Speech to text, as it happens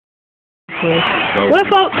Well,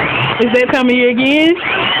 folks, it's that time of year again.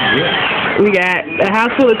 Yeah. We got a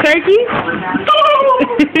house full of turkeys.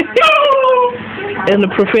 And the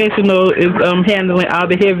professional is handling all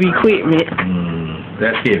the heavy equipment.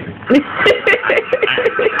 That's heavy.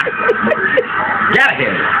 Gotta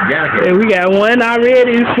have it. And we got one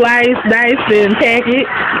already sliced, diced, and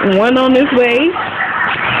packaged. One on this way.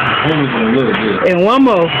 And one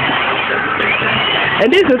more. And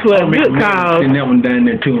this is what good cause. Send that one down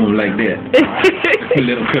there to him like that.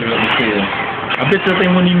 Let him cut it up himself. I bet you they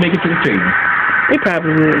won't even make it to the table. They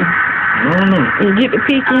probably will. I don't know. And get the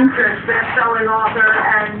picking.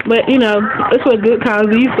 But, you know, it's what good cause.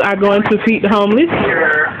 These are going to feed the homeless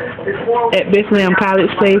at Bethlehem College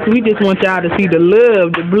Place. We just want y'all to see the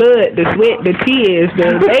love, the blood, the sweat, the tears,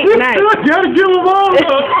 the late night. Gotta give them all up.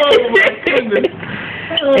 Oh, my goodness.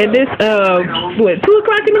 And this, what, 2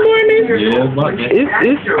 o'clock in the morning? Yeah,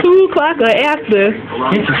 it's 2 o'clock or after 8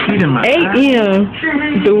 a.m.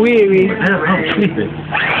 The weary. I'm sleeping.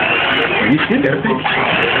 You see that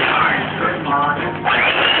picture?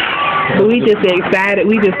 So we just excited.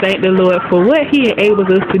 We just thank the Lord for what He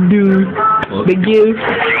enables us to do, the gifts.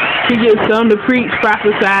 He gives some to preach,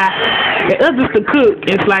 prophesy, and others to cook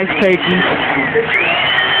and slice turkey.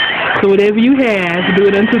 So whatever you have, do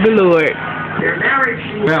it unto the Lord.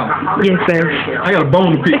 Well, yes, sir. I got a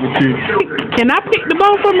bone to pick with you. Can I pick the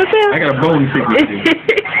bone for myself? I got a bone to pick with you.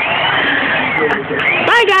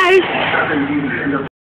 Bye, guys.